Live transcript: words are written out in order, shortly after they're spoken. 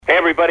Hey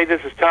everybody,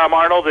 this is Tom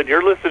Arnold, and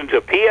you're listening to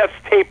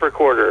PF's Tape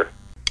Recorder.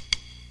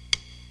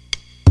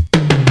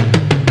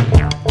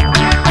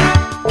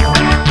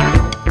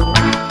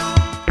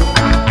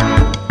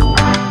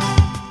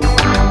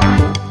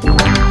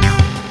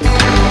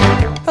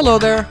 Hello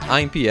there,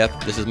 I'm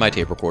PF, this is my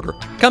tape recorder.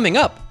 Coming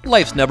up,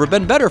 life's never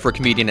been better for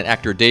comedian and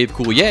actor Dave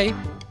Coulier.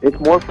 It's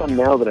more fun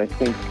now than I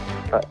think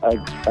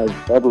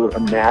I've ever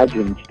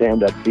imagined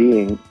stand-up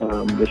being.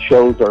 The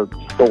shows are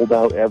sold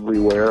out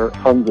everywhere,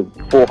 tons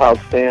of Full House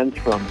fans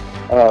from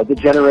the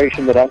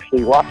generation that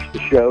actually watched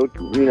the show,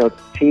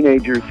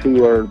 teenagers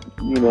who are,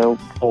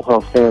 Full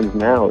House fans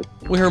now.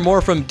 We'll hear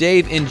more from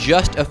Dave in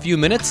just a few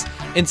minutes.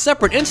 In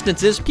separate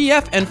instances,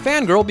 PF and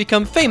Fangirl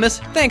become famous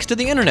thanks to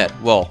the internet.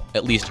 Well,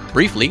 at least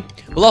briefly.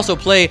 We'll also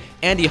play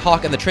Andy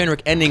Hawk and the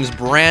Trainwreck Endings'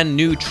 brand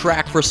new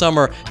track for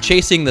summer,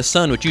 Chasing the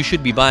Sun, which you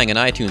should be buying in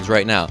iTunes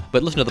right now.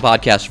 But listen to the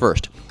podcast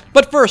first.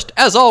 But first,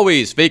 as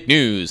always, fake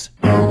news.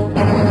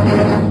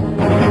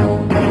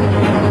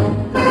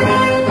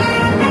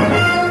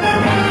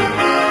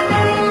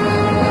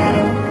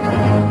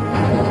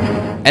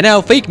 And now,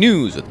 fake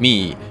news with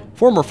me.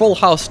 Former Full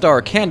House star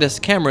Candace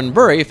Cameron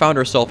Bure found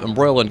herself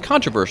embroiled in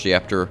controversy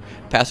after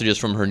passages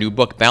from her new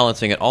book,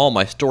 Balancing It All,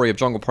 My Story of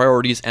Jungle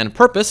Priorities and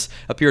Purpose,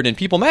 appeared in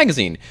People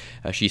magazine.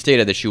 She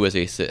stated that she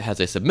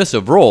has a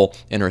submissive role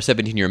in her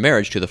 17-year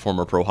marriage to the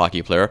former pro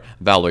hockey player,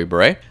 Valerie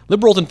Bure.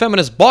 Liberals and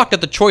feminists balked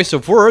at the choice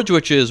of words,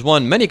 which is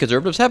one many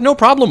conservatives have no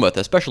problem with,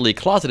 especially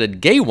closeted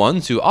gay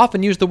ones who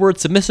often use the word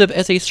submissive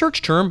as a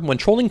search term when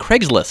trolling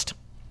Craigslist.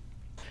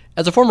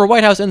 As a former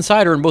White House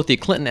insider in both the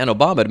Clinton and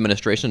Obama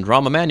administrations,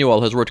 Rahm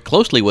Emanuel has worked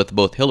closely with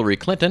both Hillary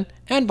Clinton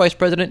and Vice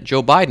President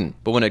Joe Biden.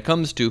 But when it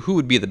comes to who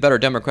would be the better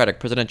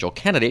Democratic presidential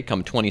candidate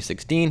come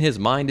 2016, his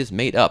mind is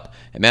made up.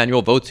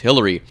 Emanuel votes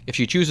Hillary. If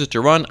she chooses to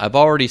run, I've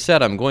already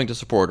said I'm going to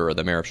support her,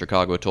 the mayor of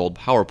Chicago told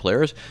Power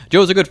Players.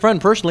 Joe's a good friend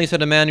personally,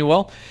 said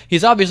Emanuel.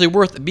 He's obviously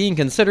worth being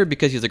considered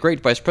because he's a great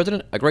vice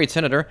president, a great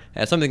senator,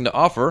 has something to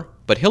offer,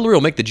 but Hillary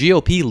will make the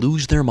GOP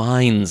lose their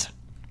minds.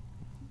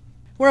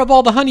 Where have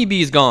all the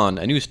honeybees gone?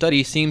 A new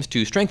study seems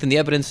to strengthen the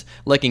evidence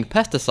linking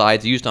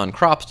pesticides used on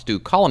crops to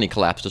colony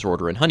collapse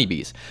disorder in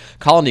honeybees.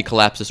 Colony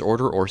collapse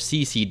disorder, or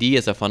CCD,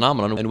 is a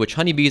phenomenon in which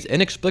honeybees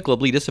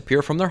inexplicably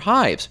disappear from their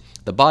hives.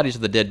 The bodies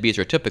of the dead bees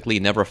are typically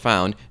never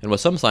found, and what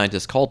some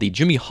scientists call the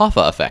Jimmy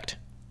Hoffa effect.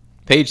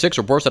 Page 6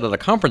 reports that at a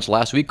conference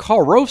last week,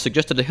 Karl Rove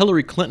suggested that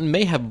Hillary Clinton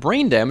may have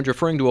brain damage,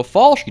 referring to a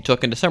fall she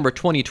took in December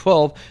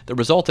 2012 that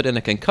resulted in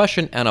a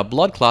concussion and a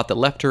blood clot that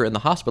left her in the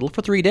hospital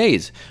for 3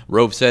 days.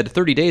 Rove said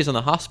 30 days in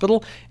the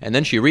hospital, and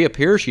then she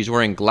reappears. She's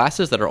wearing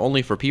glasses that are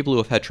only for people who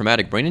have had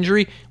traumatic brain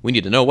injury. We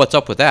need to know what's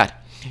up with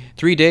that.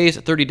 3 days,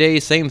 30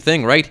 days, same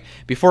thing, right?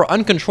 Before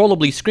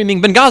uncontrollably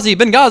screaming, Benghazi,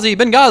 Benghazi,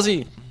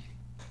 Benghazi!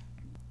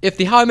 If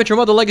the How I Met Your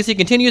Mother legacy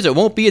continues, it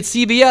won't be at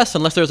CBS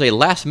unless there's a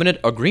last-minute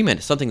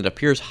agreement, something that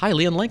appears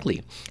highly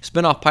unlikely.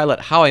 Spin-off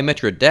pilot How I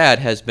Met Your Dad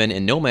has been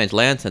in no man's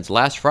land since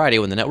last Friday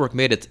when the network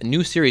made its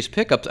new series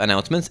pickups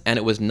announcements, and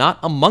it was not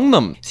among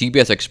them.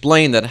 CBS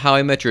explained that How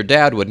I Met Your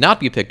Dad would not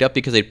be picked up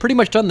because they'd pretty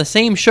much done the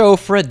same show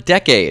for a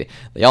decade.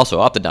 They also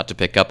opted not to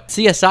pick up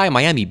CSI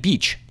Miami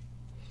Beach.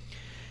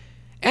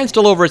 And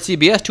still over at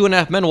CBS,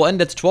 2.5 Men will end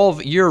its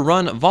 12-year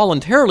run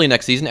voluntarily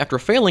next season after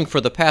failing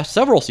for the past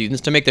several seasons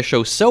to make the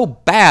show so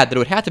bad that it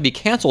would have to be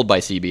canceled by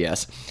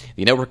CBS.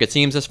 The network, it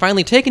seems, has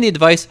finally taken the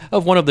advice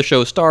of one of the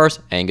show's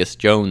stars, Angus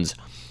Jones.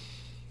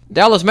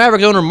 Dallas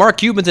Mavericks owner Mark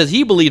Cuban says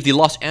he believes the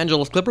Los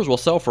Angeles Clippers will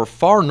sell for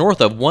far north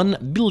of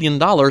 $1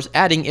 billion,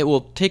 adding it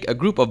will take a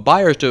group of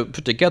buyers to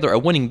put together a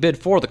winning bid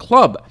for the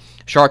club.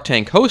 Shark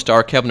Tank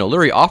co-star Kevin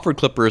O'Leary offered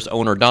Clippers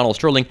owner Donald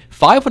Sterling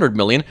 $500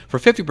 million for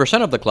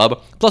 50% of the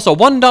club, plus a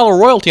 $1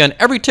 royalty on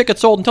every ticket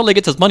sold until he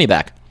gets his money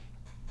back.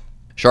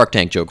 Shark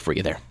Tank joke for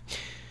you there.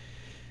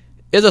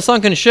 Is a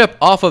sunken ship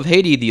off of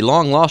Haiti the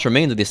long-lost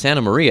remains of the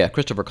Santa Maria,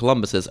 Christopher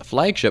Columbus's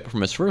flagship from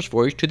his first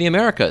voyage to the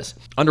Americas?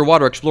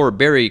 Underwater explorer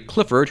Barry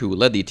Clifford, who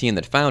led the team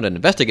that found and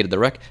investigated the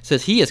wreck,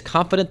 says he is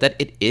confident that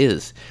it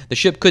is. The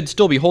ship could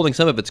still be holding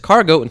some of its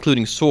cargo,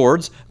 including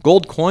swords,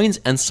 gold coins,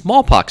 and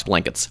smallpox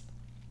blankets.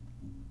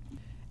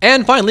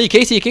 And finally,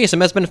 Casey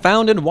Kasem has been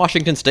found in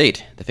Washington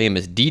State. The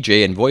famous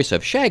DJ and voice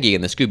of Shaggy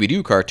in the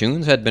Scooby-Doo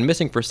cartoons had been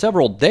missing for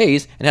several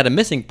days and had a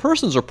missing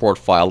persons report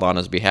filed on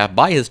his behalf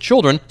by his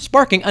children,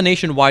 sparking a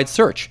nationwide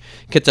search.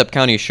 Kitsap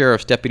County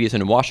Sheriff's deputies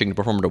in Washington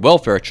performed a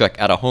welfare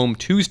check at a home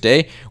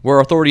Tuesday,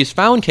 where authorities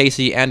found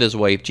Casey and his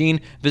wife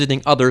Jean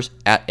visiting others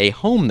at a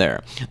home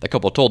there. The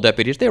couple told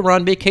deputies they were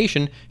on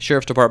vacation,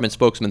 Sheriff's Department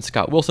spokesman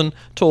Scott Wilson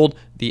told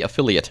the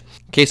affiliate.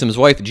 Kasem's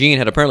wife Jean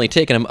had apparently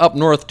taken him up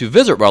north to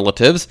visit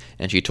relatives,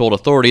 and she told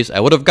authorities, "I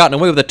would have gotten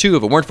away with it too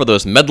if it weren't for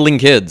those meddling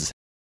kids."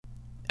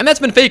 And that's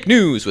been fake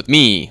news with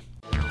me.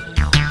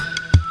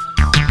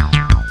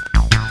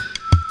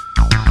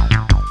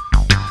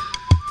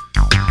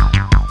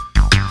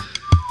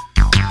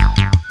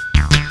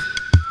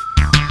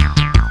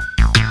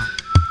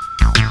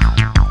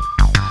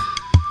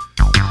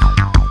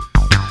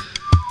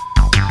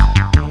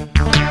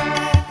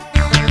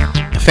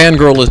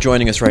 Fangirl is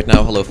joining us right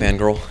now. Hello,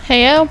 Fangirl.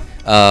 Heyo.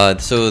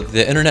 So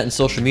the internet and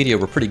social media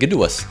were pretty good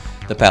to us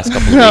the past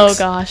couple of weeks. Oh,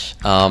 gosh.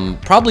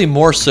 Probably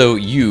more so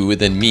you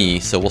than me,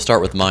 so we'll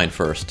start with mine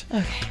first.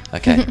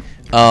 Okay.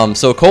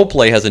 So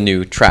Coldplay has a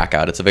new track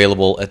out. It's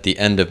available at the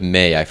end of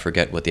May. I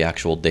forget what the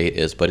actual date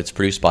is, but it's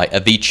produced by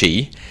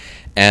Avicii.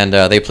 And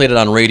they played it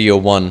on Radio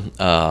 1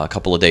 a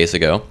couple of days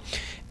ago.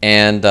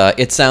 And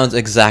it sounds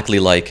exactly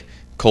like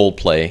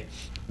Coldplay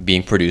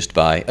being produced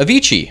by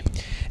Avicii.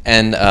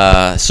 And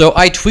so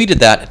I tweeted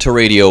that to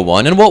Radio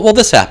 1, and well,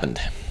 this happened.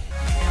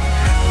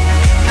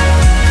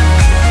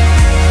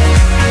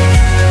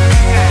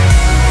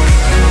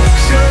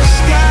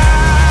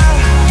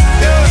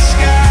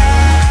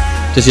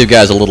 Just to give you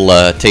guys a little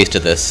taste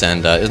of this,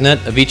 and isn't it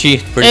Avicii?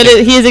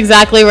 He is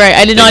exactly right.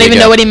 I did not even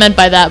know what he meant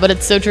by that, but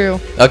it's so true.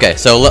 Okay,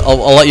 so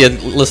I'll let you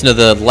listen to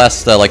the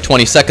last like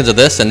 20 seconds of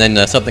this, and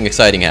then something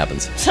exciting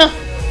happens.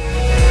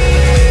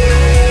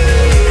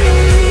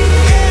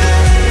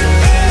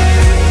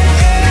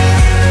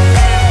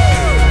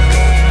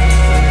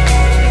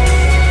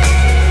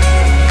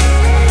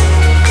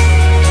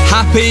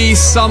 Happy,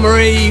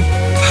 summery,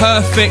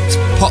 perfect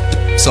pop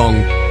song.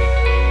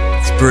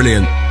 It's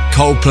brilliant.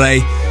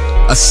 Coldplay.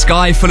 A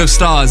Sky Full of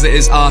Stars. It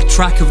is our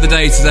track of the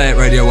day today at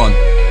Radio 1.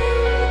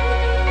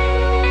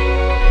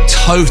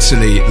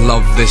 Totally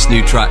love this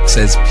new track,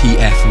 says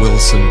P.F.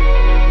 Wilson.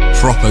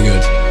 Proper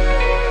good.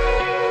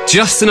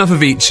 Just enough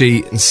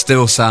Avicii and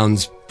still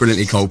sounds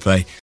brilliantly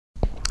Coldplay.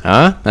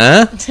 Huh?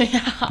 Yeah.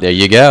 There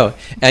you go.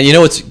 And you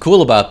know what's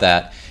cool about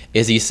that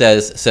is he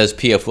says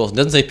P.F. Wilson.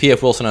 Doesn't say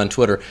P.F. Wilson on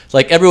Twitter. It's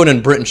like everyone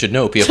in Britain should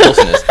know who P.F.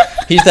 Wilson is.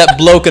 He's that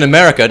bloke in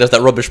America, does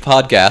that rubbish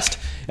podcast.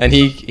 And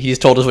he's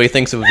told us what he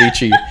thinks of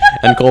Avicii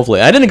and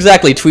Coldplay. I didn't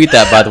exactly tweet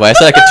that, by the way. I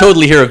said I could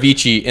totally hear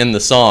Avicii in the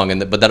song,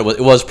 but that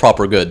it was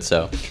proper good.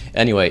 So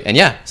anyway, and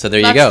yeah, so there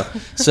you go.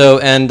 So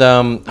and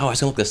I was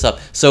gonna look this up.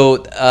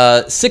 So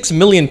 6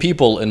 million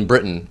people in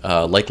Britain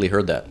likely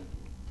heard that.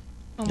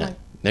 Oh my,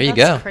 there you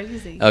that's go.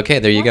 Crazy. Okay,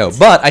 there you go.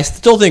 But I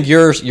still think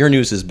your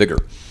news is bigger.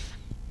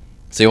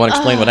 So you want to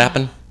explain what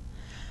happened?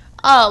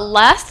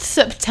 Last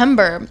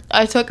September,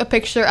 I took a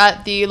picture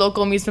at the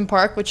local amusement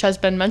park, which has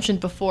been mentioned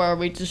before.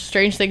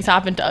 Strange things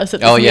happened to us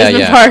at this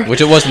amusement park.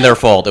 Which it wasn't their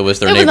fault. It was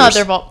their neighbors. It was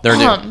not their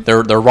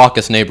fault. Their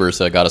raucous neighbors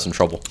got us in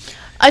trouble.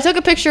 I took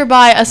a picture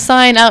by a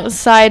sign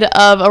outside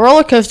of a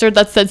roller coaster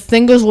that said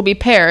 "Singles will be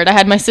paired." I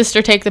had my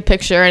sister take the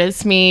picture, and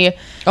it's me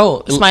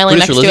smiling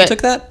next Lizzie to it.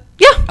 Took that?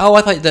 Yeah. Oh,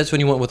 I thought that's when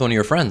you went with one of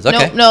your friends.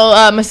 Okay.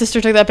 No, my sister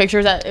took that picture.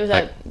 It was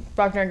at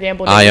Procter &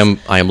 Gamble. I am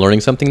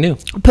learning something new.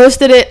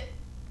 Posted it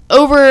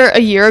over a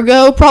year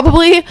ago,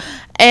 probably,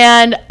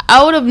 and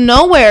out of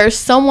nowhere,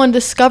 someone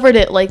discovered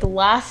it like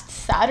last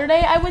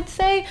Saturday, I would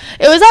say.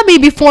 It was at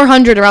maybe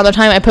 400 around the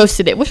time I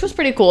posted it, which was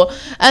pretty cool.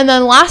 And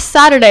then last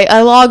Saturday,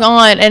 I log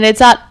on, and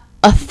it's at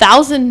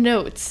 1,000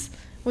 notes,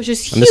 which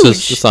is huge. And this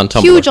is just on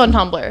Tumblr. Huge on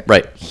Tumblr.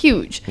 Right.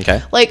 Huge.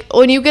 Okay. Like,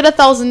 when you get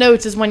 1,000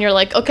 notes is when you're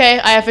like, okay,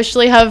 I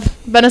officially have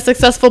been a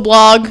successful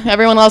blog.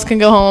 Everyone else can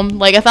go home.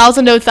 Like,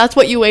 1,000 notes, that's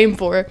what you aim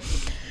for.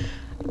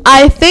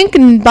 I think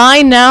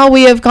by now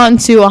we have gotten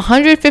to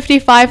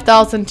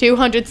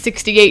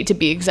 155,268 to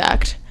be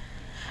exact.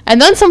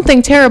 And then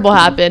something terrible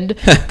happened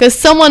because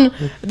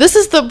this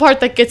is the part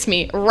that gets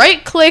me,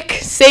 right-click,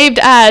 saved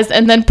as,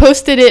 and then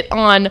posted it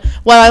on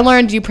what I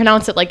learned you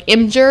pronounce it like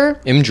Imgur.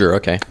 Imgur,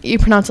 okay. You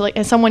pronounce it like,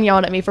 and someone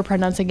yelled at me for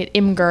pronouncing it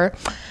Imgur,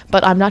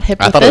 but I'm not hip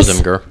with this. I thought it was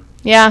Imgur.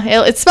 Yeah,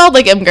 it's spelled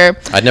like Imgur.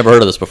 I'd never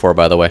heard of this before,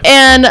 by the way.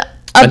 And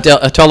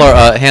tell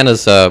our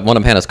one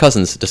of Hannah's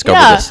cousins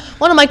discovered this.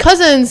 One of my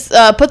cousins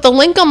put the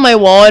link on my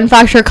wall. In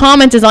fact, her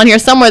comment is on here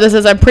somewhere that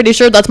says, "I'm pretty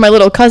sure that's my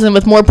little cousin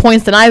with more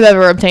points than I've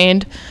ever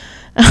obtained."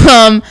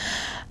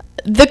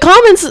 The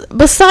comments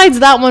besides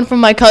that one from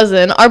my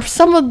cousin are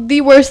some of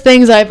the worst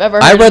things I've ever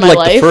heard in my life.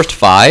 I read the first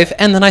 5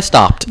 and then I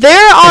stopped.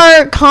 There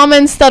are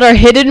comments that are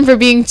hidden for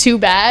being too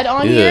bad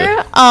on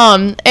here.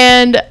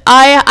 And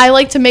I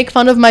like to make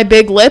fun of my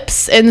big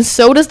lips, and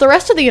so does the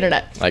rest of the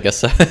internet. I guess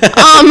so.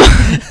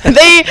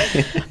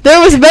 There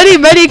was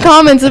many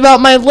comments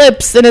about my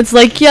lips, and it's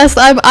like, yes,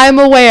 I'm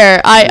aware.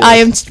 I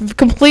am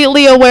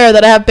completely aware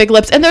that I have big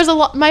lips. And there's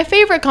my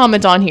favorite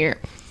comment on here.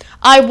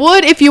 I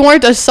would if you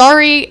weren't a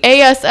sorry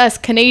ASS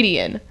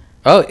Canadian.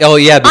 Oh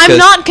yeah, because I'm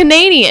not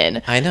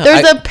Canadian. I know.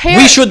 There's a pair.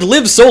 We should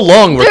live so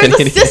long. We're There's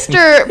Canadian. a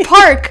sister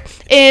park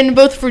in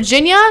both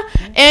Virginia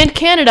and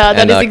Canada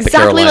that is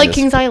exactly like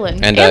Kings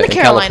Island and the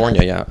Carolinas.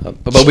 California, yeah.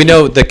 But we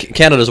know that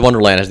Canada's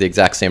Wonderland has the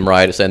exact same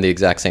rides and the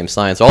exact same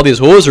signs. So all these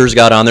hosers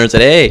got on there and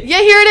said, "Hey." Yeah,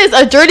 here it is.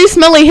 A dirty,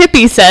 smelly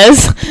hippie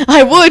says,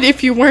 "I would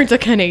if you weren't a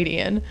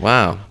Canadian."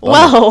 Wow.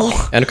 Well,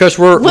 and of course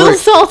we're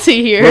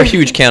salty here. We're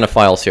huge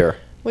canophiles here.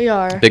 We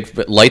are.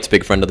 Light's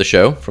big friend of the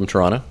show from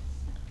Toronto.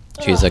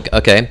 She's like,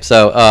 okay,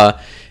 so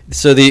the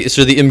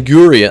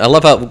Imgurian. I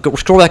love how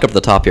scroll back up to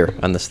the top here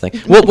on this thing.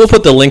 We'll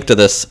put the link to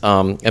this,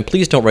 and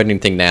please don't write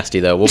anything nasty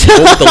though. We'll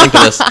put the link to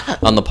this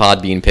on the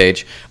Podbean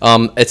page.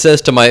 It says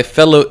to my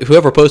fellow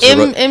whoever posted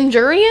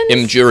Imjurians?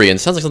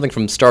 Imjurians sounds like something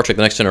from Star Trek: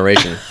 The Next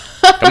Generation.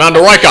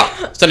 Commander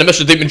Riker, send a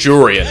message to the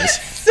Imjurians.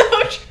 So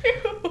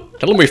true.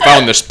 Tell them we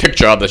found this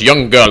picture of this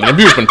young girl in an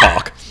amusement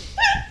park.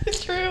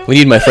 It's true. We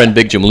need my friend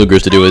Big Jim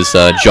Lugers to do his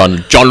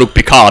Jean-Luc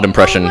Picard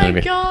impression. Oh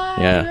my god.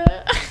 Yeah.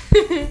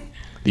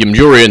 The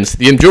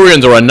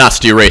Amdurians are a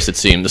nasty race, it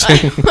seems.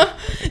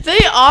 They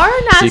are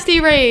nasty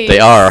race. They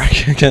are.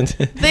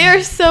 They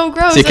are so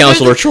gross. See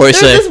Counselor Troy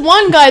say. There's this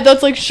one guy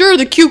that's like, sure,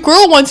 the cute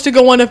girl wants to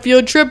go on a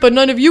field trip, but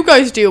none of you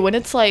guys do. And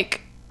it's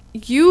like,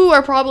 you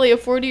are probably a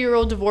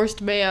 40-year-old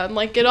divorced man.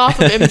 Like, get off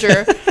of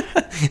Imgur.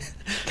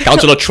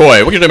 Counselor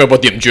Troy, what are you talking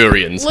about the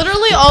Amdurians?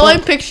 Literally, all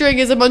I'm picturing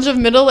is a bunch of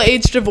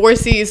middle-aged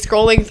divorcees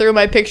scrolling through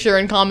my picture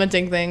and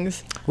commenting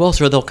things. Well,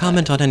 sir, they'll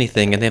comment on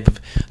anything, and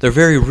they're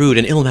very rude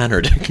and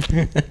ill-mannered.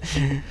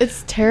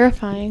 It's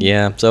terrifying.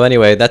 Yeah. So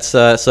anyway, that's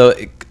so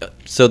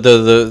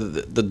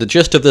the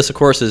gist of this, of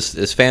course, is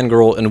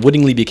Fangirl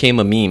unwittingly became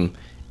a meme,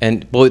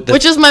 and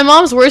which is my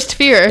mom's worst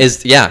fear.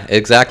 Yeah,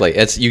 exactly.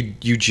 It's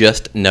you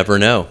just never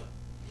know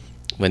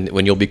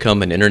when you'll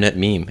become an internet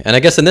meme, and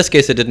I guess in this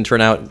case it didn't turn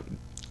out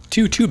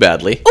too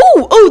badly.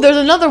 Oh, there's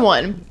another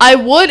one. I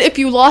would if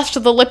you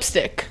lost the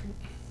lipstick.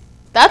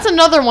 That's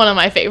another one of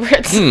my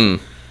favorites. I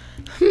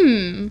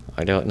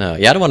don't know.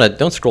 Yeah,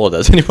 don't scroll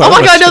those anymore. Oh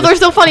my god, no, they're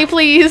so funny,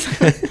 please.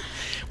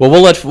 Well,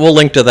 we'll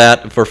link to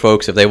that for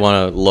folks if they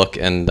want to look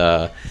and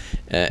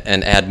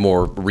add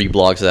more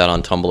reblogs of that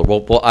on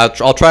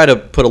Tumblr. I'll try to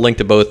put a link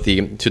to both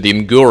the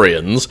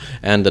Amgurians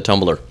and the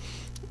Tumblr.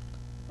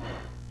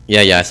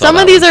 Yeah, I saw some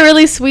of these are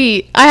really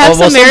sweet. I have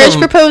some marriage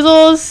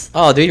proposals.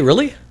 Oh, do you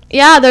really?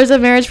 Yeah, there's a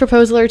marriage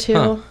proposal or two.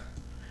 Huh.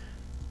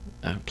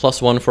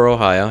 +1 for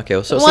Ohio. Okay,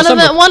 well,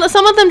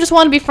 some of them just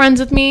want to be friends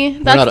with me.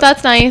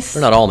 That's nice.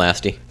 They're not all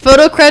nasty.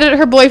 Photo credit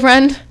her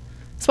boyfriend.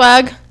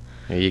 Swag.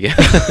 There you go.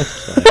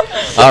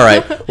 All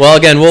right. Well,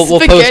 again, we'll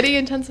Spaghetti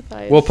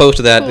intensified. We'll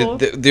post that. Cool.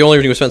 The only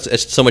reason we spent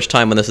so much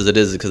time on this as it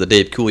is because the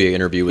Dave Coulier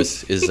interview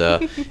is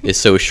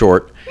so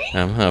short.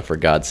 For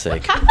God's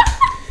sake.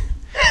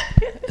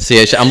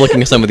 See, I'm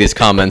looking at some of these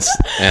comments,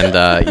 and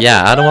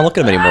I don't want to look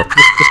at them anymore.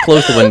 Just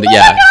close the window.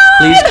 Yeah,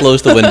 please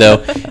close the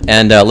window,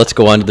 and let's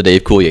go on to the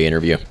Dave Coulier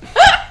interview.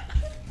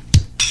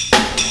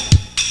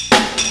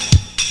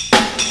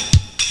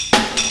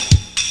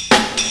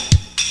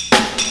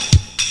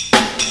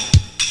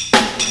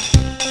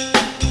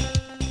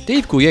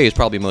 Dave Coulier is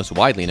probably most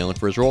widely known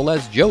for his role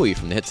as Joey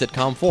from the hit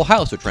sitcom Full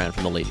House, which ran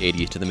from the late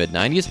 80s to the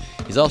mid-90s.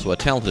 He's also a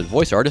talented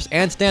voice artist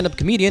and stand-up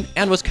comedian,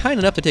 and was kind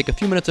enough to take a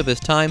few minutes of his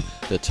time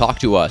to talk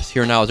to us.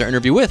 Here now is our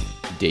interview with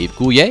Dave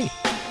Coulier.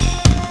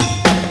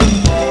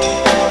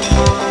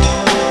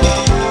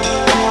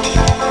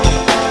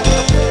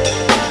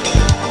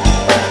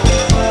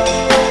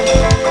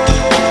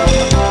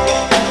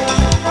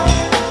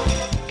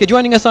 Okay,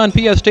 joining us on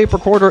PS Tape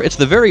Recorder, it's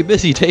the very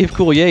busy Dave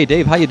Coulier.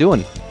 Dave, how you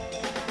doing?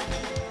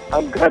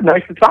 I'm good.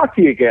 Nice to talk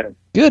to you again.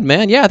 Good,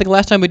 man. Yeah, I think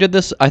last time we did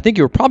this, I think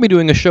you were probably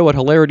doing a show at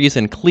Hilarities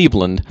in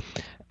Cleveland,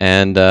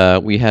 and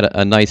we had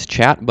a nice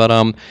chat. But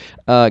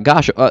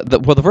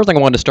the first thing I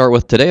wanted to start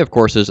with today, of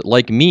course, is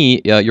like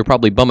me, you're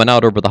probably bumming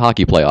out over the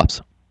hockey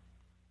playoffs.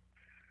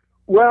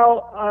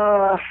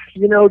 Well,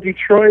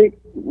 Detroit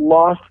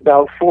lost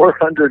about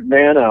 400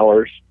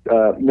 man-hours,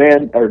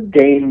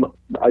 game,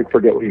 I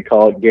forget what you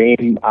call it,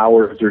 game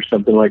hours or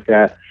something like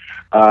that.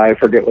 I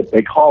forget what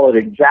they call it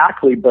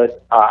exactly,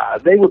 but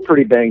they were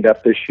pretty banged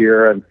up this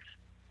year. And,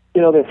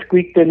 they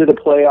squeaked into the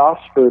playoffs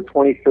for the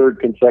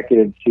 23rd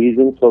consecutive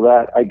season, so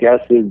that, I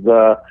guess, is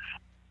a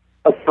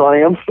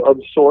triumph of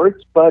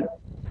sorts. But,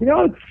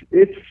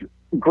 it's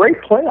great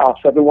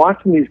playoffs. I've been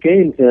watching these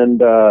games, and,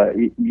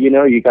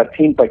 you got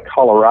teams like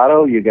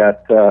Colorado, you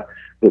got the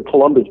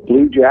Columbus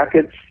Blue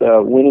Jackets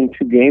winning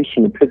 2 games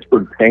from the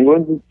Pittsburgh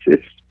Penguins.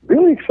 It's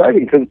really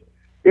exciting because,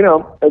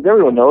 as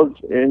everyone knows,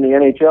 in the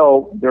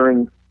NHL,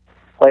 during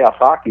playoff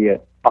hockey,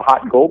 a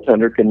hot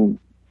goaltender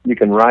you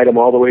can ride them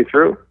all the way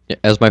through.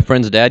 As my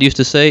friend's dad used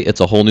to say, it's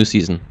a whole new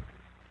season.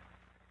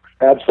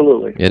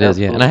 Absolutely. It is,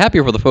 yeah. And I'm happy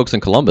for the folks in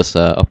Columbus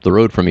up the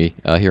road from me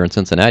here in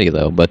Cincinnati,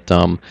 though. But,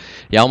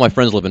 all my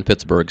friends live in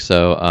Pittsburgh,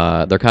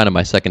 so they're kind of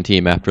my second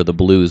team after the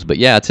Blues. But,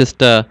 yeah, it's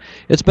just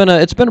it's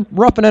been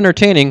rough and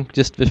entertaining.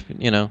 Just,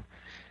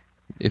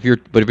 if your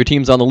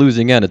team's on the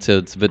losing end, it's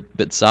a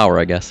bit sour,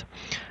 I guess.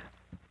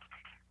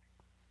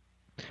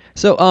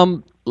 So,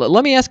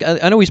 let me ask,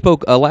 I know we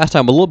spoke last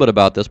time a little bit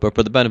about this, but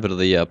for the benefit of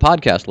the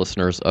podcast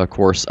listeners, of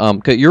course,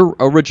 you're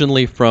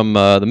originally from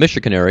the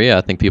Michigan area.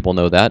 I think people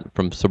know that,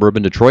 from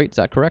suburban Detroit. Is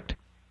that correct?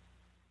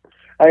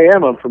 I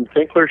am. I'm from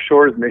St. Clair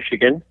Shores,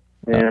 Michigan,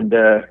 and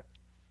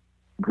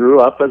grew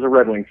up as a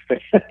Red Wings fan.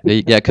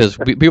 Yeah, because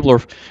people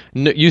are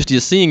used to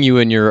seeing you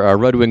in your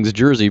Red Wings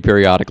jersey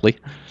periodically.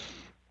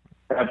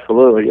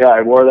 Absolutely, yeah.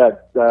 I wore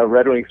that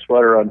Red Wings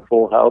sweater on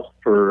Full House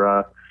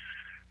for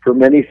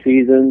many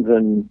seasons,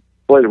 and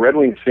boy, the Red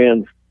Wings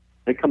fans,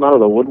 they come out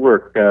of the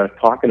woodwork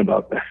talking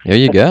about that. There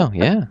you go.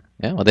 Yeah.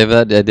 Well,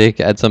 they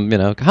had some.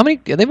 How many?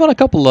 They've won a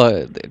couple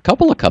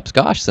of cups.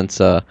 Gosh, since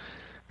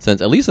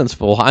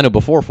Full. I know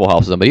before Full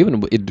House, but even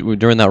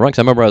during that run, because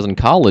I remember I was in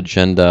college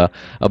and a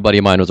buddy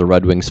of mine was a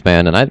Red Wings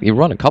fan, and he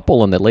run a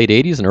couple in the late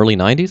 '80s and early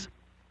 '90s.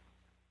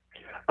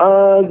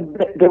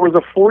 There was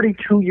a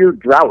 42-year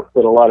drought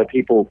that a lot of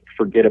people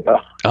forget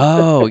about.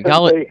 Oh,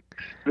 golly.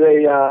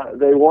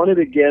 They won it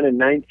again in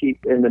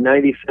the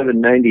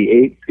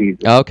 97-98 season.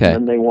 Okay.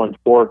 And they won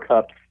 3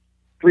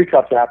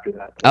 cups after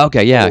that.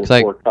 Okay, yeah.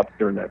 4 cups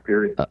during that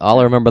period. All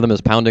I remember them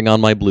is pounding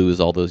on my blues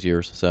all those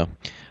years. So,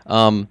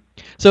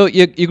 so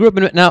you grew up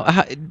in now.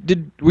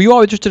 Were you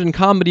always interested in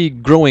comedy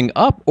growing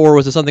up, or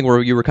was it something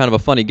where you were kind of a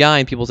funny guy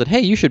and people said, "Hey,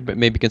 you should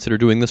maybe consider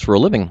doing this for a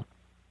living"?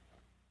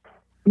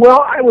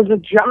 Well, I was a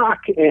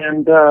jock,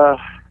 and you're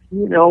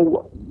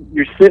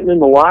sitting in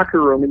the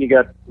locker room, and you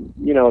got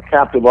a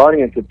captive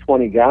audience of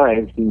 20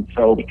 guys, and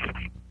so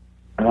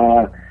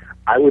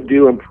I would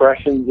do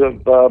impressions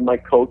of my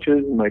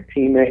coaches and my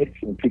teammates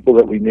and people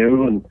that we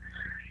knew, and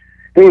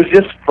it was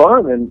just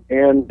fun.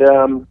 And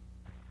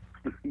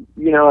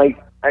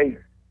I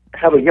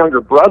have a younger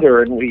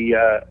brother, and we,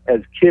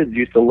 as kids,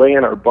 used to lay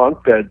in our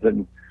bunk beds,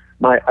 and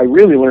I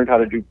really learned how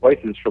to do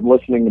voices from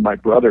listening to my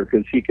brother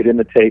because he could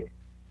imitate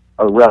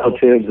our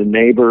relatives and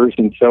neighbors,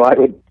 and so I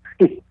would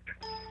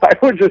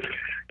just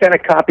kind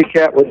of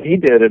copycat what he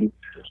did, and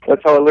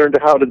that's how I learned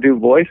how to do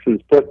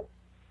voices. But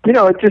I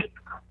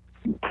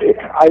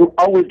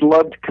always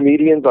loved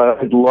comedians. I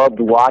always loved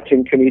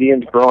watching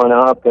comedians growing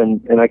up,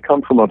 and I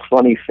come from a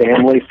funny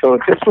family, so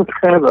it just was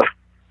kind of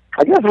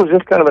I guess it was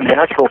just kind of a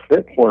natural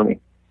fit for me.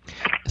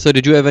 So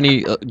did you have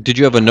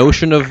a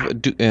notion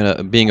of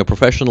being a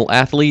professional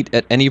athlete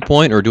at any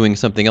point, or doing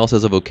something else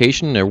as a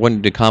vocation, or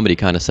when did comedy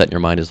kind of set in your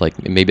mind as like,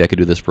 maybe I could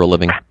do this for a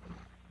living?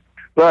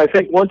 Well, I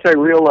think once I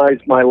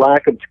realized my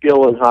lack of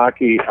skill in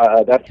hockey,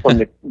 that's when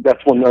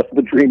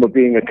the dream of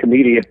being a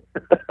comedian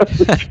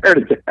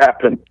started to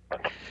happen.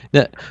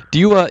 Now, do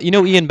you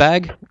know Ian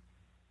Bagg?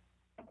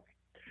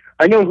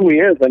 I know who he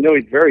is. I know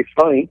he's very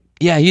funny.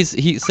 Yeah, he's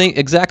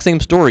exact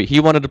same story. He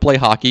wanted to play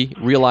hockey,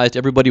 realized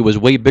everybody was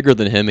way bigger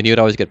than him, and he would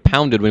always get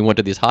pounded when he went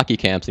to these hockey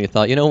camps. And he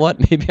thought, you know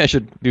what, maybe I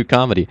should do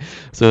comedy.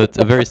 So it's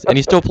and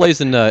he still plays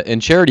in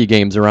charity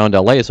games around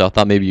LA. So I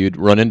thought maybe you'd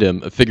run into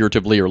him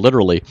figuratively or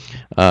literally,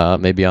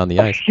 maybe on the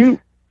ice.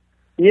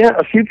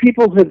 A few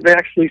people have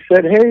actually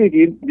said, "Hey,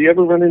 do you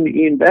ever run into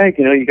Ian Bagg?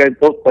 You guys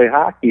both play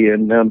hockey,"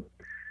 and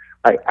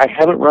I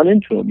haven't run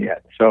into him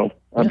yet. So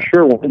I'm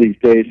sure one of these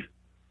days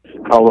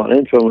I'll run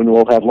into him, and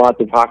we'll have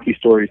lots of hockey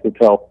stories to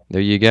tell.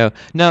 There you go.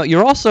 Now,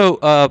 you're also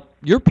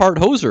you're part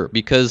Hoser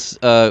because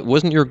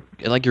wasn't your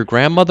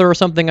grandmother or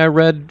something I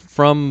read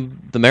from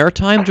the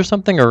Maritimes or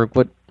something, or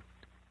what?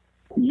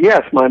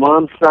 Yes, my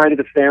mom's side of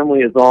the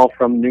family is all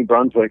from New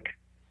Brunswick.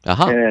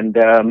 Uh-huh.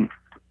 And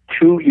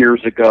 2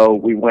 years ago,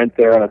 we went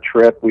there on a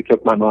trip. We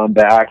took my mom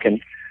back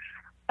and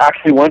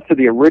actually went to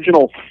the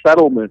original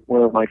settlement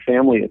where my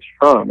family is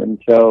from,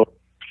 and so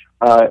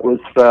it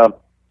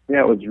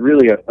was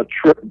really a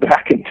trip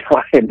back in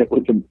time. It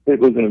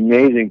was an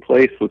amazing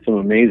place with some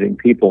amazing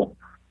people.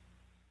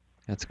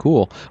 That's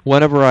cool.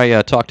 Whenever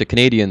I talk to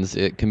Canadians,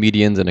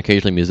 comedians, and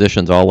occasionally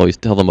musicians, I'll always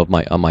tell them of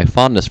my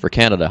fondness for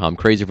Canada, how I'm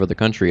crazy for the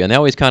country, and they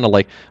always kind of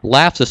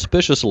laugh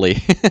suspiciously.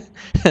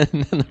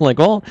 And they're like,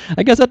 well,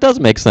 I guess that does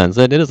make sense.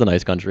 It is a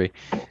nice country.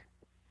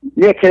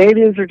 Yeah,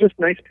 Canadians are just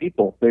nice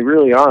people. They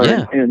really are.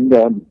 Yeah. And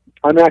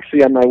I'm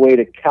actually on my way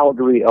to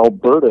Calgary,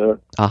 Alberta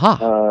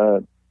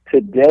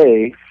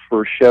today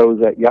for shows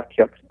at Yuck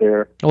Yucks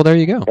there. Oh, there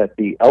you go. At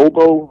the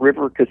Elbow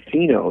River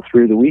Casino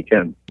through the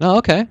weekend. Oh,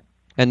 okay.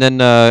 And then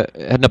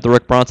heading up to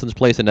Rick Bronson's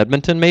place in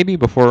Edmonton, maybe,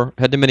 before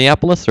heading to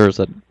Minneapolis, or is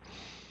it?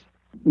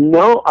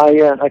 No,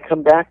 I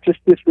come back just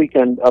this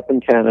weekend up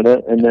in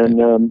Canada, and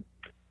then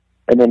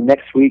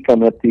next week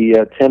I'm at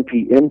the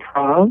Tempe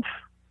Improv,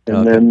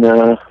 and then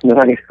I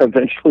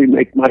eventually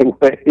make my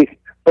way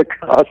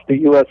across the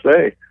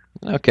USA.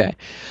 Okay.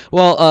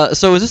 Well,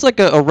 so is this like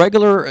a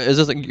regular? Is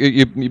this like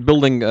you're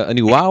building a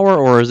new hour,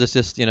 or is this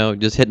just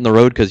just hitting the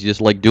road because you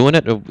just like doing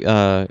it?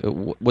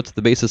 What's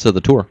the basis of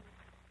the tour?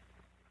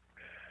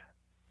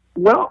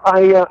 Well,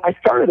 I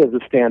started as a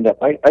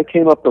stand-up. I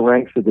came up the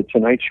ranks of the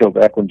Tonight Show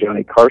back when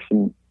Johnny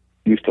Carson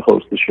used to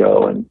host the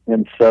show,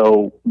 and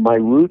so my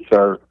roots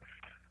are,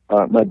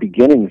 my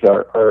beginnings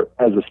are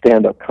as a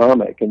stand-up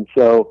comic, and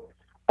so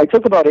I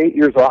took about 8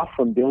 years off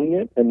from doing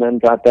it, and then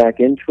got back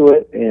into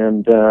it,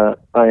 and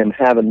I am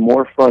having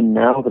more fun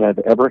now than I've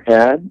ever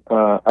had.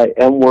 I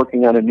am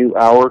working on a new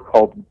hour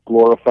called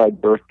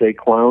Glorified Birthday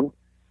Clown,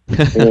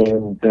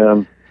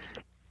 and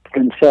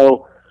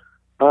so.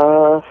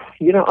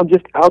 I'm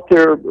just out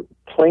there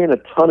playing a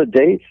ton of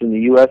dates in the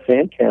U.S.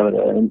 and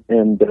Canada,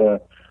 and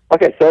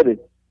like I said,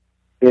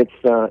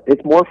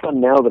 it's more fun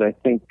now than I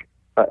think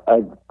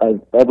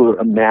I've ever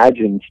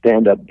imagined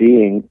stand-up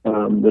being.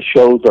 The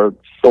shows are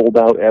sold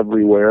out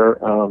everywhere.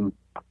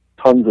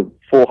 Tons of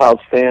Full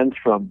House fans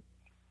from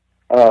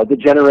the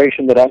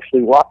generation that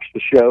actually watched the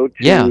show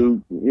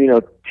to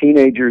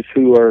teenagers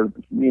who are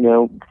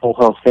Full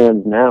House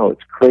fans now.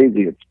 It's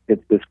crazy.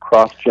 It's this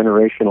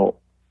cross-generational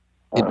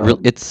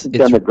it's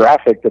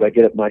demographic that I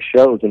get at my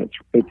shows, and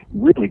it's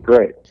really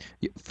great.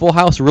 Full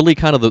House really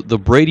kind of the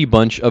Brady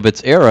Bunch of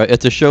its era.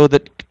 It's a show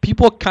that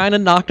people kind of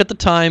knocked at the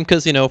time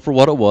because, for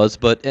what it was,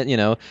 but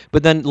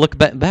then look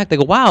back, they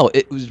go, wow,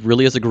 it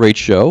really is a great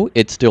show.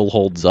 It still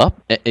holds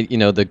up.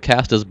 The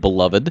cast is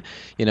beloved.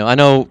 I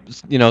know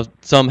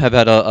some have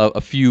had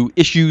a few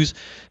issues,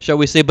 shall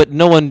we say, but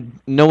no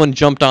one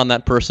jumped on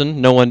that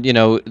person. No one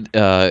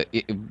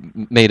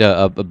made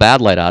a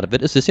bad light out of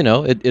it. It's just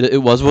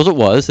it was what it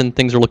was, and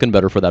things are looking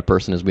better for that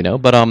person, as we know.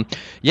 But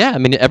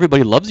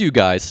everybody loves you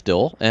guys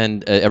still, and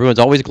everyone's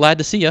always glad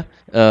to see you,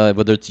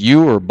 whether it's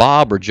you or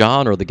Bob or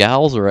John or the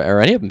gals or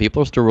any of them.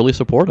 People are still really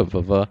supportive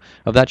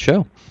of that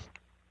show.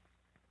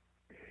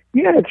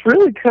 Yeah, it's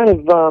really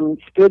kind of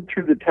stood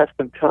through the test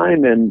of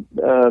time, and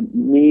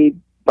me,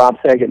 Bob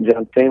Saget, and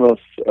John Stamos,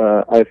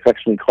 I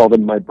affectionately call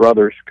them my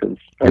brothers because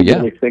I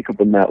really think of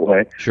them that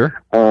way.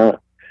 Sure.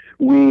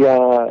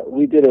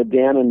 We did a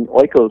Dan and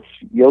Oikos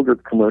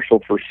yogurt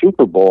commercial for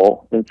Super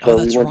Bowl, and so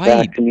we went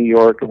back to New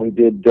York, and we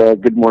did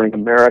Good Morning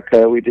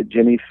America, we did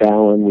Jimmy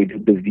Fallon, we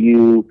did The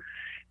View,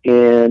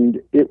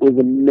 and it was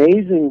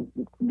amazing,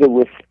 the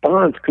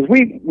response, because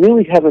we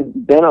really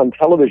haven't been on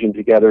television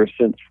together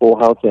since Full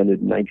House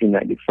ended in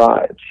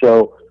 1995,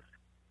 so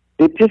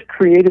it just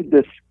created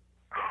this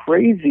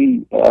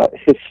crazy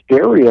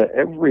hysteria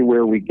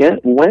everywhere we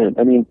went.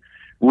 I mean,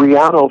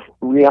 Rihanna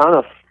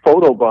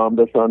photobombed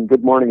us on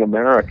Good Morning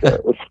America.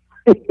 It was,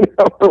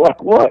 we're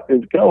like, what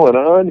is going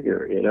on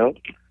here?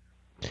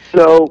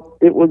 So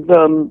it was,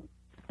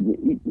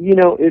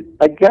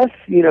 I guess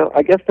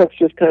that's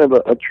just kind of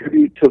a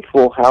tribute to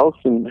Full House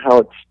and how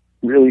it's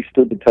really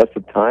stood the test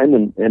of time,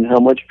 and how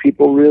much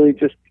people really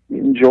just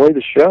enjoy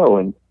the show,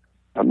 and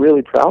I'm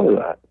really proud of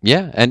that.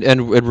 Yeah,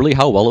 and really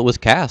how well it was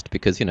cast,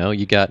 because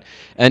you got,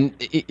 and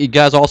you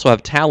guys also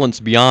have talents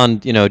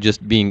beyond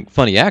just being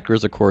funny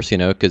actors, of course,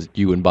 because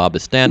you and Bob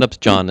is stand-ups.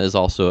 John is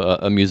also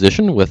a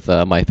musician with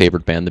my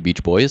favorite band, the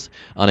Beach Boys,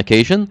 on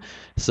occasion.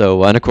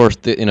 So, and of course,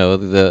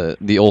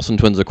 the Olsen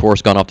twins, of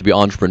course, gone off to be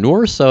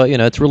entrepreneurs. So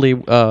it's really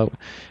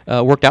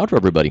worked out for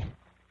everybody.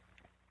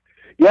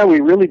 Yeah, we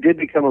really did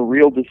become a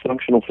real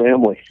dysfunctional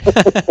family.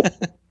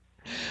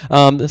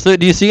 So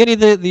do you see any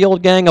of the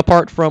old gang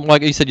apart from,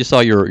 like you said, you saw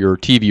your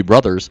TV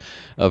brothers,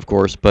 of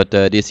course, but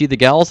do you see the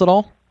gals at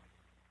all?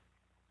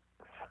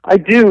 I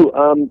do.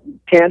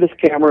 Candace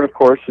Cameron, of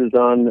course, is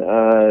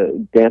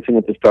on Dancing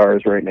with the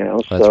Stars right now.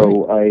 That's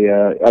so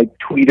right. I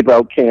tweet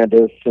about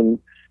Candace and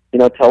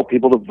tell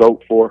people to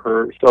vote for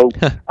her. So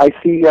I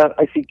see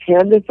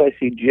Candace, I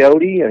see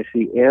Jody, I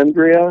see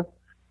Andrea,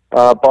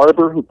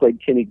 Barber, who played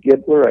Kenny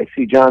Gibbler. I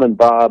see John and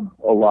Bob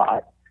a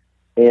lot.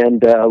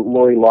 And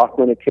Lori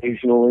Loughlin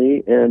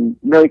occasionally, and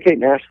Mary-Kate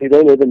and Ashley,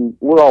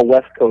 we're all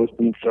West Coast,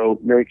 and so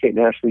Mary-Kate and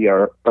Ashley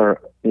are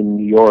in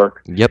New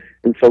York. Yep.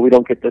 And so we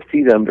don't get to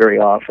see them very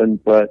often,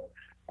 but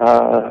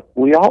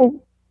we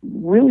all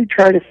really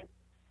try to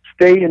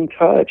stay in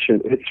touch.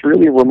 It's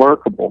really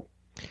remarkable.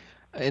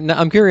 And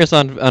I'm curious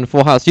on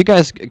Full House. You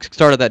guys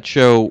started that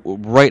show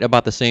right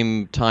about the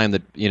same time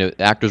that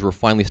actors were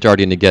finally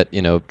starting to get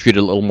treated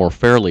a little more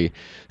fairly.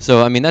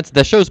 So I mean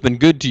that show's been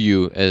good to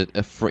you,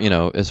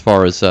 as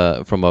far as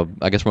from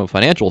a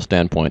financial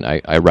standpoint.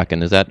 I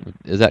reckon is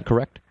that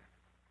correct?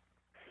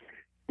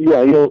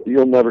 Yeah,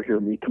 you'll never hear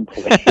me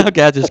complain.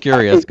 Okay, I'm just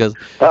curious because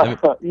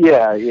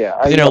yeah.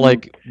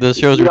 Like the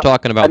shows we're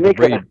talking about.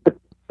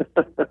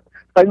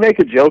 I make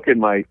a joke in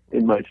my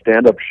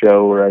stand-up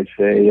show where I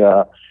say.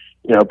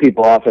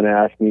 People often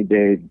ask me,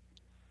 Dave,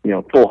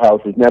 Full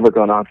House has never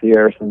gone off the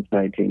air since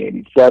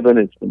 1987.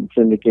 It's been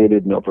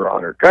syndicated in over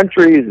 100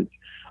 countries. It's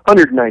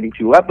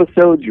 192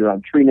 episodes. You're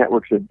on 3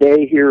 networks a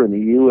day here in the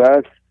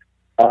U.S.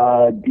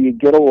 Do you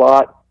get a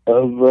lot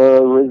of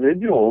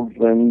residuals?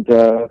 And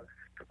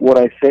what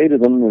I say to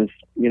them is,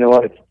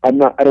 I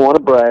don't want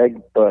to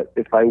brag, but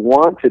if I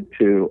wanted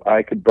to,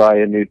 I could buy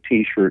a new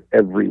T-shirt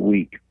every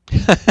week.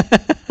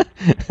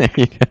 There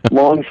you go.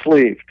 Long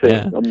sleeve too.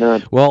 Yeah. I'm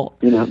not. Well,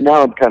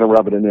 now I'm kind of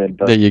rubbing it in.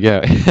 But. There you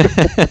go.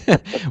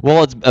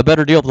 Well, it's a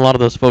better deal than a lot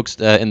of those folks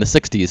in the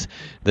 '60s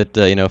that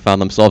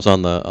found themselves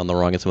on the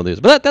wrong end of some of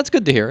these. But that's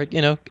good to hear.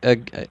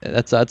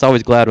 That's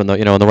always glad when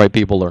when the right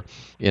people are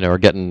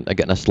getting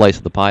a slice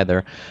of the pie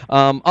there.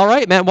 All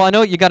right, man. Well, I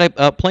know you got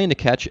a plane to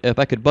catch. If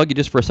I could bug you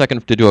just for a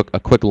second to do a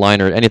quick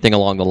line or anything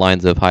along the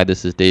lines of, "Hi,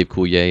 this is Dave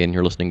Coulier, and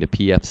you're listening to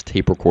PF's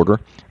Tape Recorder,"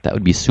 that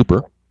would be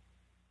super.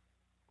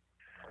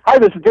 Hi,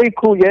 this is Dave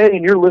Coulier,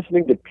 and you're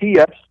listening to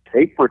PF's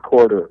Tape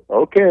Recorder.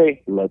 Okay,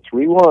 let's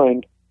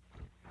rewind.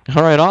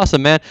 All right,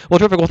 awesome, man. Well,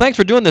 terrific. Well, thanks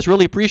for doing this.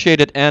 Really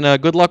appreciate it,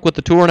 and good luck with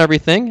the tour and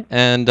everything,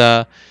 and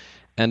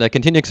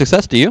continued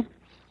success to you.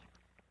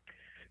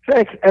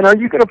 Thanks. And are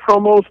you going to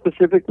promo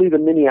specifically the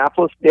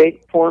Minneapolis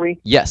date for me?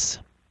 Yes.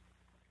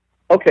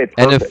 Okay, perfect.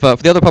 And if for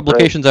the other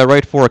publications I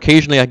write for,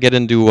 occasionally I get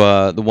into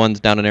the ones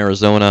down in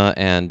Arizona,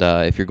 and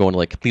if you're going to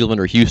like Cleveland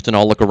or Houston,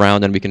 I'll look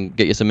around and we can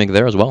get you something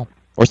there as well.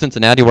 Or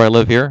Cincinnati, where I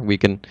live here, we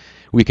can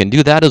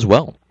do that as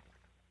well.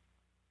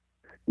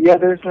 Yeah,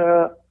 there's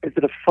is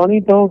it a Funny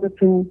Bone that's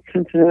in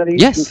Cincinnati,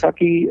 Yes.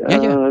 Kentucky?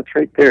 Yeah. It's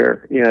right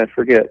there. Yeah, I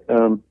forget.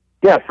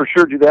 Yeah, for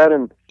sure, do that.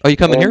 And Are you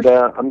coming here?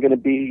 I'm going to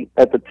be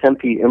at the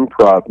Tempe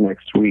Improv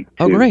next week,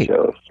 too. Oh, great.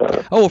 So,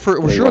 Oh, well,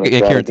 we're you sure wanna get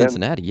try here in again?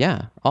 Cincinnati.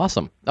 Yeah,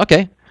 awesome.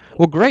 Okay,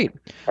 well, great.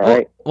 All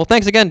right. Well,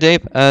 thanks again,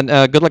 Dave, and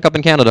good luck up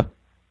in Canada.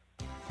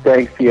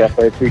 Thanks,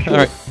 TF. I appreciate All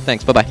right, it.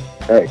 thanks. Bye-bye.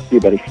 All right, see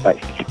you, buddy. Bye.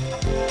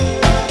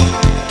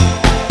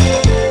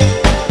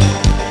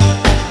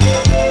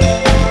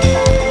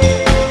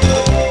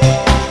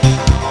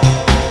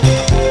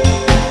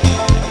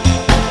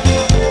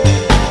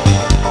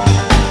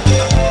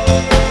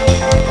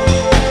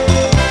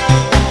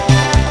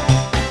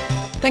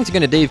 Thanks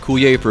again to Dave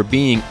Coulier for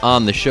being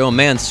on the show.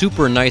 Man,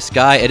 super nice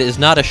guy. It is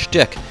not a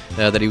shtick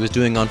that he was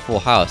doing on Full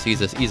House.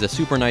 He's a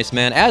super nice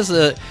man, as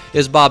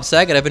is Bob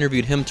Saget. I've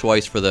interviewed him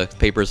twice for the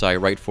papers I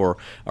write for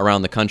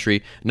around the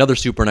country. Another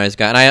super nice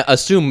guy, and I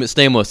assume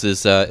Stamos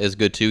is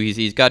good too.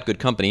 He's got good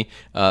company,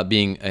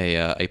 being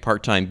a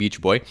part-time beach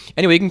boy.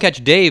 Anyway, you can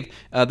catch Dave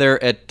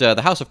there at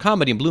the House of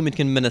Comedy in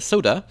Bloomington,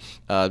 Minnesota,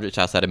 just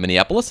outside of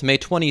Minneapolis, May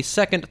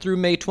 22nd through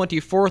May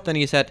 24th, and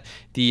he's at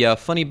the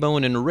Funny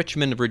Bone in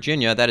Richmond,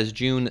 Virginia. That is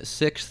June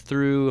 6th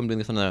through, I'm doing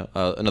this on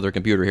another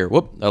computer here.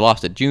 Whoop, I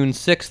lost it. June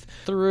 6th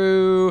through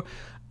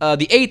the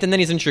 8th, and then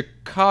he's in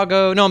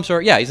Chicago. No, I'm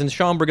sorry. Yeah, he's in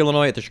Schaumburg,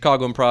 Illinois at the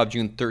Chicago Improv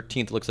June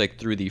 13th, it looks like,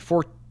 through the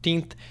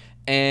 14th.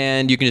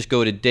 And you can just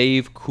go to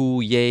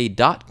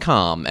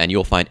davecoulier.com, and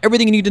you'll find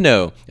everything you need to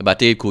know about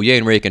Dave Coulier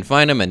and where you can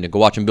find him, and go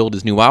watch him build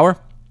his new hour.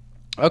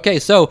 Okay,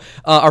 so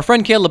our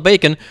friend Caleb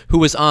Bacon, who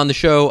was on the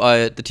show,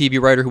 the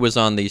TV writer who was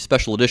on the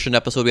special edition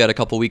episode we had a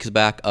couple weeks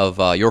back of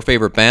your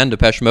favorite band,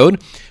 Depeche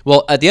Mode.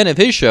 Well, at the end of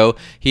his show,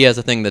 he has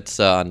a thing that's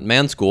on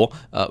Man School,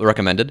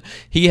 recommended.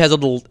 He has a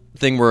little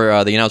thing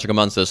where the announcer comes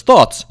on and says,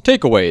 thoughts,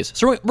 takeaways.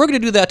 So we're going to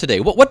do that today.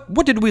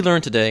 What did we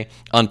learn today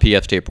on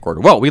PF's Tape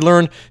Recorder? Well, we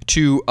learned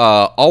to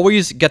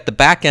always get the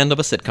back end of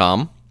a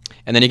sitcom,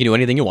 and then you can do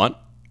anything you want,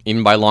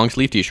 even buy long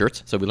sleeve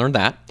t-shirts. So we learned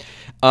that.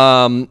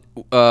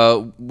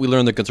 We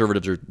learned the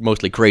conservatives are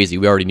mostly crazy.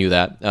 We already knew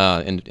that,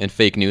 and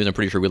fake news. I'm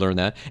pretty sure we learned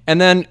that.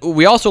 And then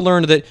we also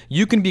learned that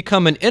you can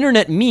become an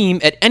internet meme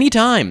at any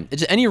time.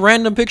 It's any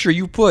random picture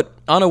you put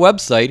on a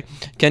website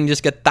can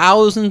just get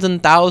thousands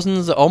and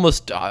thousands,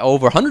 almost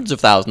over hundreds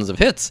of thousands of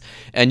hits.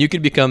 And you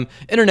could become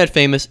internet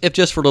famous if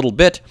just for a little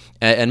bit.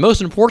 And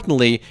most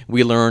importantly,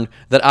 we learned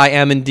that I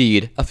am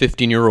indeed a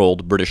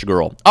 15-year-old British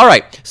girl. All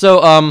right,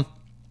 so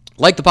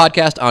like the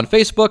podcast on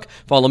Facebook.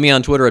 Follow me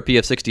on Twitter at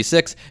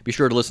PF66. Be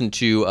sure to listen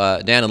to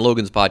Dan and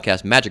Logan's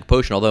podcast, Magic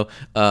Potion, although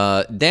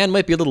Dan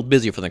might be a little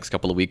busy for the next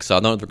couple of weeks, so I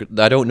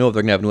don't know if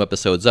they're going to have new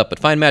episodes up, but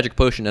find Magic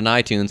Potion in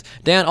iTunes.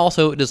 Dan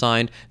also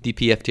designed the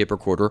PF Tape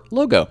Recorder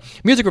logo.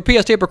 Music for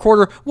PF Tape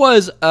Recorder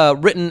was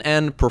written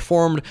and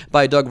performed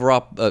by Doug,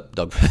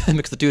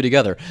 mix the two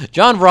together,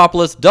 John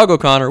Veropoulos, Doug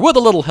O'Connor, with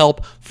a little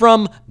help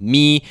from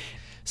me.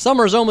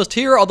 Summer's almost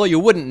here, although you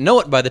wouldn't know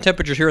it by the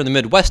temperatures here in the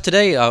Midwest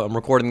today. I'm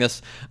recording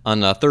this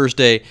on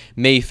Thursday,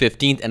 May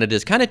 15th, and it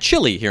is kind of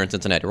chilly here in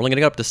Cincinnati. We're only going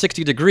to get up to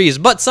 60 degrees,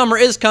 but summer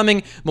is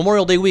coming.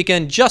 Memorial Day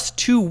weekend just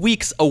 2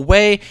 weeks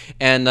away,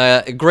 and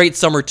a great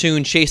summer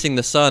tune, Chasing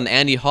the Sun,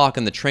 Andy Hawk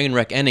and the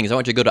Trainwreck Endings. I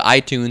want you to go to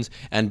iTunes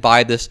and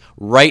buy this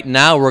right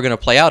now. We're going to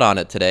play out on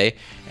it today.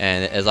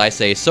 And as I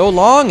say, so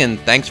long, and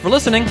thanks for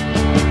listening.